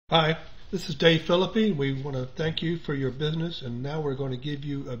Hi, this is Dave Philippi. We want to thank you for your business, and now we're going to give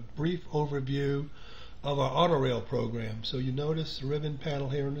you a brief overview of our Autorail program. So you notice the ribbon panel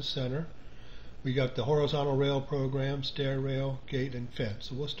here in the center. We got the horizontal rail program, stair rail, gate, and fence.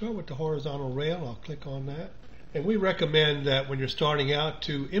 So we'll start with the horizontal rail. I'll click on that. And we recommend that when you're starting out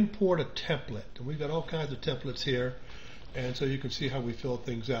to import a template. And we've got all kinds of templates here, and so you can see how we fill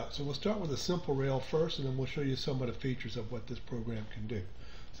things out. So we'll start with a simple rail first, and then we'll show you some of the features of what this program can do.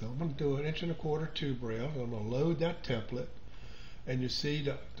 So I'm going to do an 1¼ inch tube rail. I'm going to load that template, and you see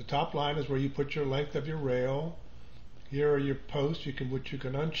the top line is where you put your length of your rail. Here are your posts, which you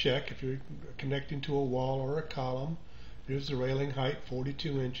can uncheck if you're connecting to a wall or a column. Here's the railing height,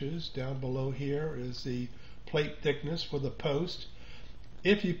 42 inches. Down below here is the plate thickness for the post.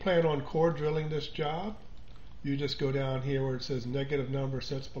 If you plan on core drilling this job, you just go down here where it says negative number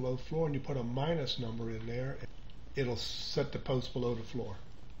sets below floor, and you put a minus number in there. It'll set the post below the floor.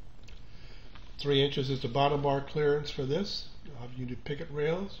 3 inches is the bottom bar clearance for this. You can do picket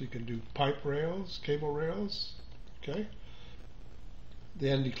rails, you can do pipe rails, cable rails. Okay.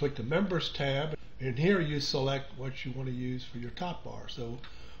 Then you click the Members tab, and here you select what you want to use for your top bar. So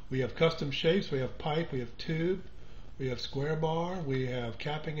we have custom shapes, we have pipe, we have tube, we have square bar, we have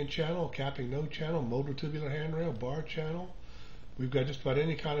capping and channel, capping no channel, molded tubular handrail, bar channel. We've got just about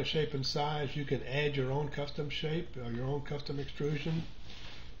any kind of shape and size. You can add your own custom shape or your own custom extrusion.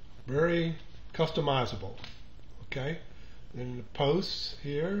 Very customizable. Okay. Then the posts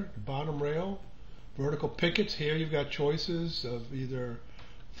here, the bottom rail, vertical pickets. Here you've got choices of either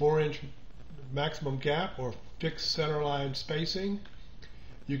 4-inch maximum gap or fixed center line spacing.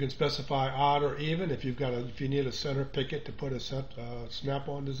 You can specify odd or even. If you need a center picket to put a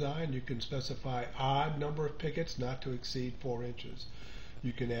snap-on design, you can specify odd number of pickets, not to exceed 4 inches.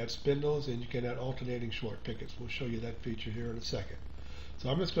 You can add spindles, and you can add alternating short pickets. We'll show you that feature here in a second. So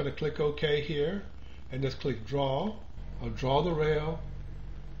I'm just going to click OK here, and just click Draw. I'll draw the rail,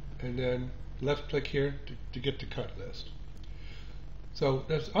 and then left click here to get the cut list. So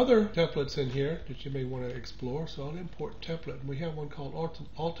there's other templates in here that you may want to explore. So I'll import template, and we have one called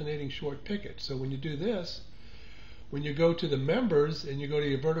alternating short pickets. So when you do this, when you go to the members and you go to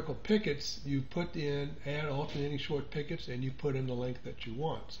your vertical pickets, you put in add alternating short pickets, and you put in the length that you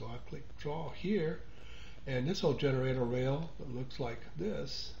want. So I click Draw here, and this will generate a rail that looks like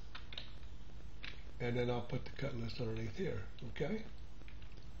this, and then I'll put the cut list underneath here. Okay.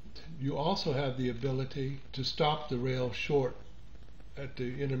 You also have the ability to stop the rail short at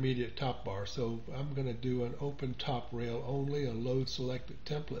the intermediate top bar. So I'm going to do an open top rail only, a load selected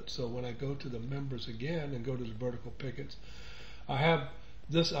template. So when I go to the members again and go to the vertical pickets, I have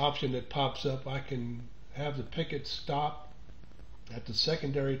this option that pops up. I can have the picket stop at the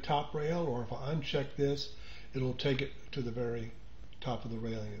secondary top rail, or if I uncheck this, it'll take it to the very top of the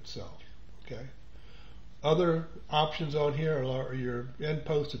railing itself. Okay. Other options on here are your end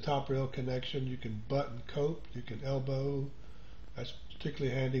post to top rail connection. You can button cope, you can elbow. That's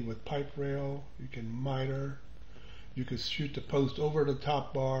particularly handy with pipe rail. You can miter. You can shoot the post over the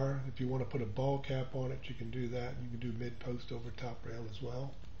top bar. If you want to put a ball cap on it, you can do that. You can do mid post over top rail as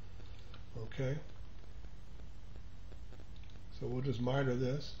well. Okay. So we'll just miter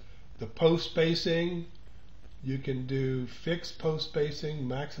this. The post spacing, you can do fixed post spacing,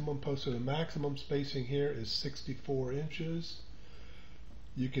 maximum post. So the maximum spacing here is 64 inches.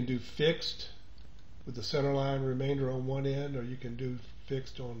 You can do fixed with the center line remainder on one end, or you can do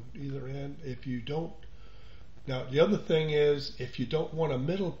fixed on either end. If you don't, now the other thing is, if you don't want a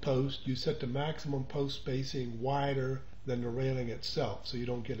middle post, you set the maximum post spacing wider than the railing itself, so you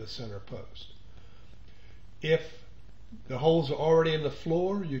don't get a center post. If the holes are already in the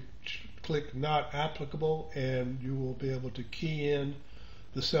floor, you click Not Applicable, and you will be able to key in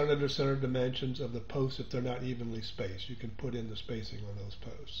the center to center dimensions of the posts if they're not evenly spaced. You can put in the spacing on those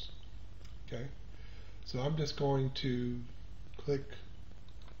posts. Okay. So I'm just going to click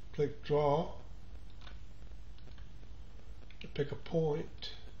Draw, pick a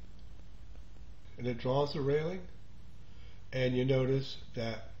point, and it draws the railing, and you notice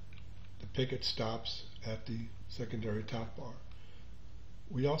that the picket stops at the secondary top bar.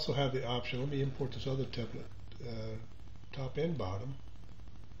 We also have the option, let me import this other template, top and bottom.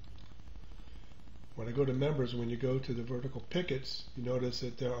 When I go to members, when you go to the vertical pickets, you notice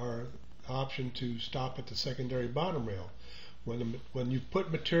that there are option to stop at the secondary bottom rail. When you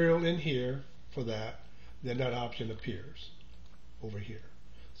put material in here for that, then that option appears over here.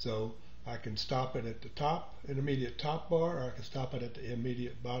 So I can stop it at the top, intermediate top bar, or I can stop it at the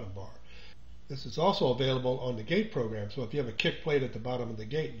immediate bottom bar. This is also available on the gate program. So if you have a kick plate at the bottom of the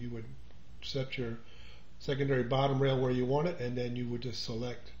gate, you would set your secondary bottom rail where you want it, and then you would just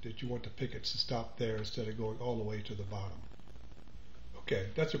select that you want the pickets to stop there instead of going all the way to the bottom. Okay,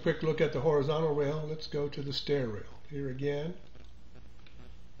 that's a quick look at the horizontal rail. Let's go to the stair rail. Here again,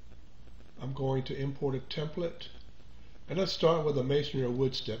 I'm going to import a template. And let's start with a masonry or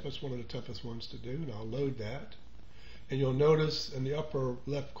wood step. That's one of the toughest ones to do, and I'll load that. And you'll notice in the upper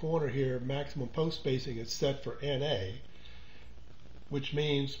left corner here, maximum post spacing is set for NA, which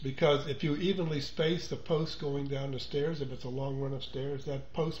means because if you evenly space the posts going down the stairs, if it's a long run of stairs,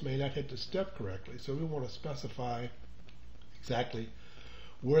 that post may not hit the step correctly. So we want to specify exactly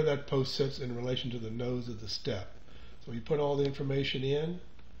where that post sits in relation to the nose of the step. So you put all the information in,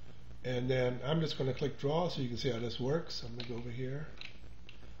 and then I'm just going to click draw so you can see how this works. I'm going to go over here.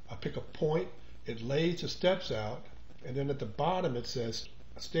 I'll pick a point. It lays the steps out, and then at the bottom it says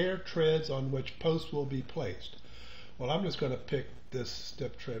stair treads on which posts will be placed. Well, I'm just going to pick this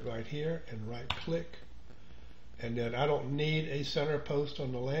step tread right here and right click, and then I don't need a center post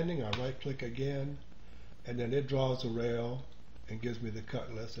on the landing. I right click again, and then it draws the rail and gives me the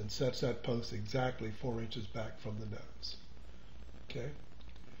cut list and sets that post exactly 4 inches back from the nose. Okay.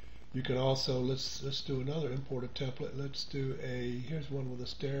 You can also, let's do another import a template. Let's do here's one with a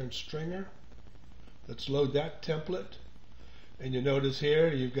stair and stringer. Let's load that template. And you notice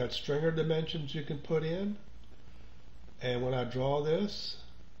here you've got stringer dimensions you can put in. And when I draw this,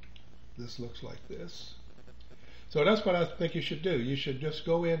 this looks like this. So that's what I think you should do. You should just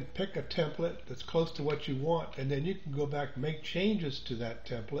go in, pick a template that's close to what you want, and then you can go back and make changes to that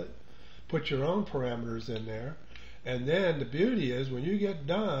template, put your own parameters in there, and then the beauty is when you get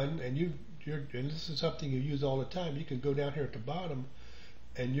done, and and this is something you use all the time, you can go down here at the bottom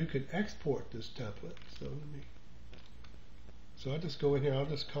and you can export this template. So I just go in here, I'll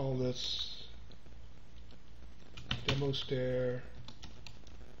just call this Demo Stair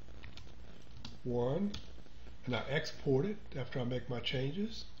 1. And I export it after I make my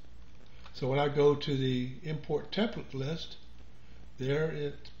changes. So when I go to the import template list, there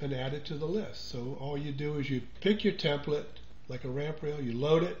it's been added to the list. So all you do is you pick your template, like a ramp rail, you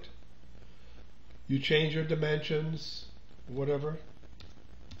load it, you change your dimensions, whatever,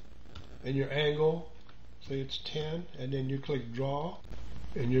 and your angle, say it's 10, and then you click draw,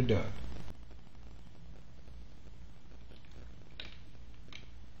 and you're done.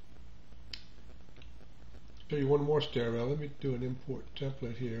 Show you one more stair rail. Let me do an import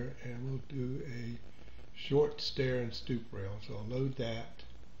template here, and we'll do a short stair and stoop rail. So I'll load that,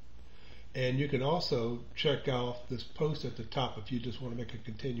 and you can also check off this post at the top if you just want to make a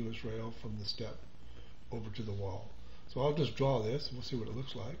continuous rail from the step over to the wall. So I'll just draw this, and we'll see what it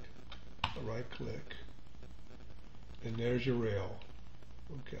looks like. I'll right click, and there's your rail.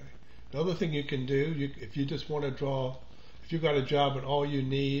 Okay. Another thing you can do, if you just want to draw, if you've got a job and all you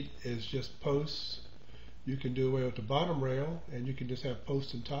need is just posts, you can do away with the bottom rail, and you can just have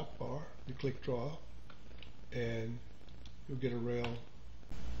post and top bar. You click draw, and you'll get a rail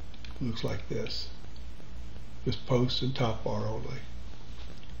that looks like this. Just post and top bar only.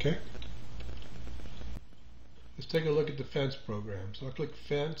 Okay? Let's take a look at the fence program. So I click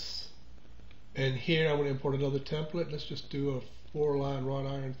fence, and here I want to import another template. Let's just do a 4-line wrought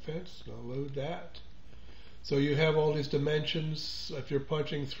iron fence. And I'll load that. So you have all these dimensions. If you're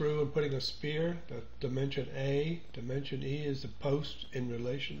punching through and putting a spear, that's dimension A. Dimension E is the post in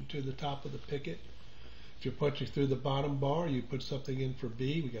relation to the top of the picket. If you're punching through the bottom bar, you put something in for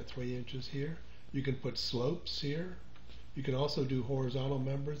B. We got 3 inches here. You can put slopes here. You can also do horizontal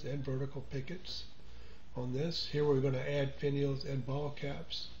members and vertical pickets on this. Here we're going to add finials and ball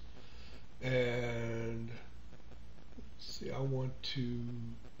caps. And let's see, I want to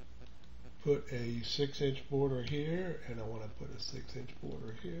put a 6-inch border here, and I want to put a 6-inch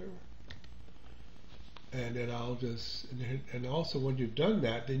border here. And then I'll just, and also when you've done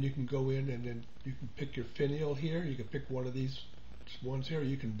that, then you can go in and then you can pick your finial here. You can pick one of these ones here.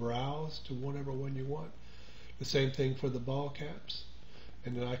 You can browse to whatever one you want. The same thing for the ball caps.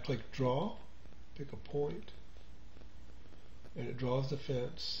 And then I click draw, pick a point, and it draws the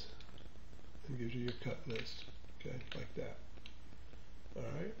fence and gives you your cut list. Okay, like that. All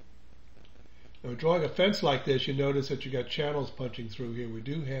right. Now, drawing a fence like this, you notice that you got channels punching through here. We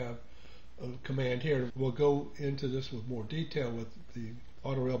do have a command here. We'll go into this with more detail with the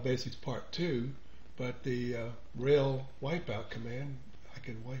Autorail Basics Part 2, but the rail wipeout command, I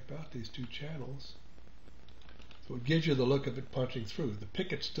can wipe out these 2 channels. So it gives you the look of it punching through. The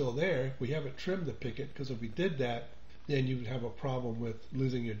picket's still there. We haven't trimmed the picket, because if we did that, then you would have a problem with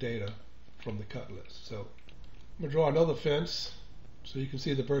losing your data from the cut list. So I'm going to draw another fence so you can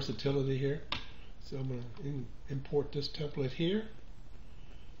see the versatility here. So I'm going to import this template here,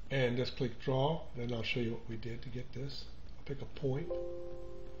 and just click draw, and I'll show you what we did to get this. I'll pick a point.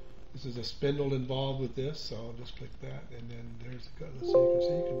 This is a spindle involved with this, so I'll just click that, and then there's the cutlass. So you can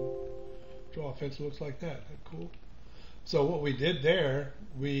see you can draw a fence that looks like that. Isn't that cool? So what we did there,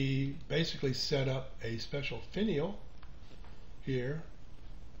 we basically set up a special finial here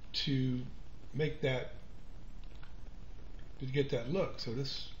to make that, to get that look. So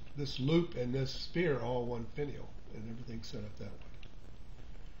this loop and this sphere are all one finial, and everything's set up that way.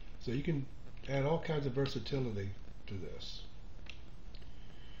 So you can add all kinds of versatility to this.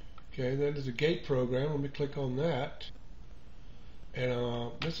 Okay, then there's a gate program. Let me click on that.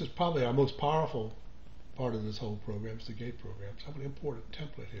 And this is probably our most powerful part of this whole program, is the gate program. So I'm going to import a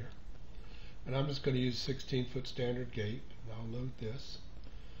template here. And I'm just going to use 16-foot standard gate. And I'll load this.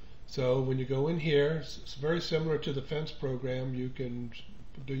 So when you go in here, it's very similar to the fence program. You can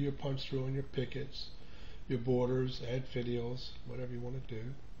do your punch through on your pickets, your borders, add finials, whatever you want to do.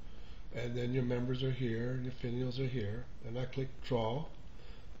 And then your members are here, and your finials are here. And I click draw,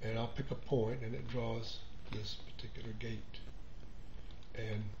 and I'll pick a point, and it draws this particular gate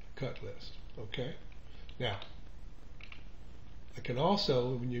and cut list. Okay. Now, I can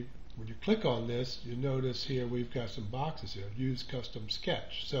also, when you click on this, you notice here we've got some boxes here. Use custom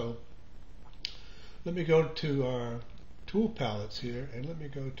sketch. So let me go to our tool palettes here, and let me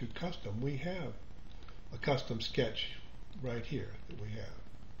go to custom. We have a custom sketch right here that we have.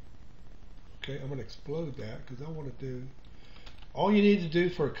 Okay, I'm going to explode that because I want to do, all you need to do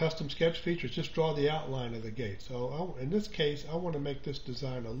for a custom sketch feature is just draw the outline of the gate. So in this case, I want to make this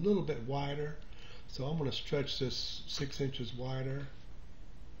design a little bit wider. So I'm going to stretch this 6 inches wider.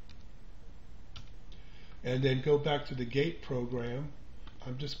 And then go back to the gate program.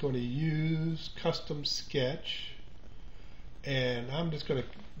 I'm just going to use custom sketch. And I'm just going to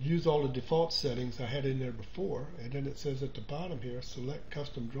use all the default settings I had in there before. And then it says at the bottom here, select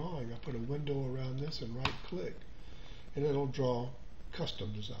custom drawing. I put a window around this and right click. And it'll draw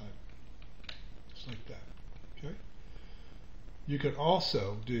custom design. Just like that. Okay. You can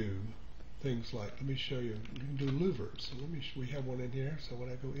also do things like, let me show you, you can do louvers. So we have one in here. So when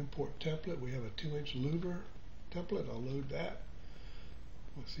I go import template, we have a 2-inch louver template. I'll load that.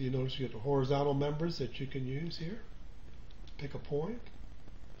 So you notice you get the horizontal members that you can use here. Pick a point,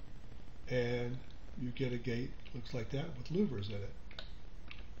 and you get a gate looks like that with louvers in it.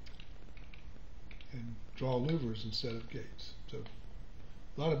 And draw louvers instead of gates. So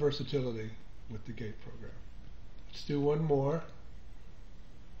a lot of versatility with the gate program. Let's do one more.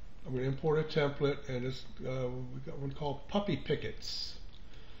 I'm going to import a template, and we've got one called puppy pickets.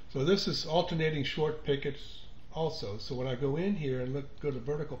 So this is alternating short pickets also. So when I go in here and go to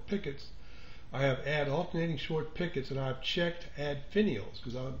vertical pickets, I have add alternating short pickets, and I've checked add finials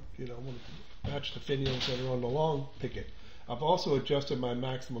because I want to match the finials that are on the long picket. I've also adjusted my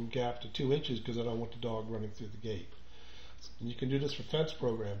maximum gap to 2 inches because I don't want the dog running through the gate. And you can do this for fence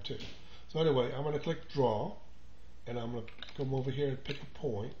program too. So anyway, I'm going to click draw, and I'm going to come over here and pick a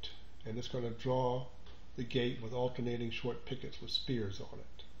point, and it's going to draw the gate with alternating short pickets with spears on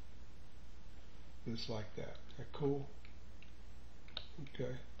it. Just like that. Isn't that cool?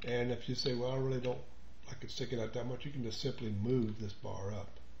 Okay. And if you say, well, I really don't like it sticking out that much, you can just simply move this bar up.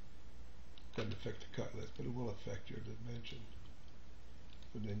 Doesn't affect the cut list, but it will affect your dimension.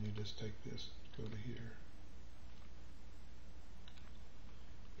 So then you just take this, go to here,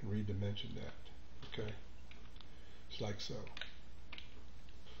 and redimension that. Okay. Just like so.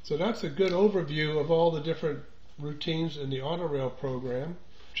 So that's a good overview of all the different routines in the Autorail program.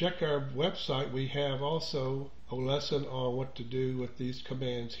 Check our website. We have also a lesson on what to do with these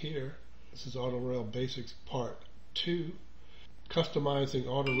commands here. This is Autorail Basics Part 2. Customizing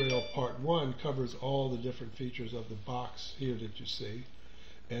Autorail Part 1 covers all the different features of the box here that you see.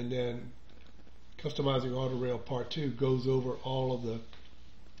 And then Customizing Autorail Part 2 goes over all of the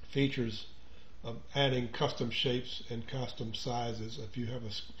features of adding custom shapes and custom sizes. If you have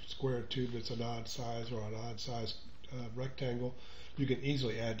a square tube that's an odd size or an odd size rectangle, you can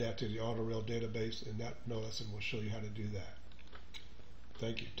easily add that to the Autorail database, and that lesson will show you how to do that.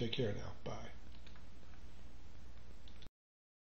 Thank you. Take care now. Bye.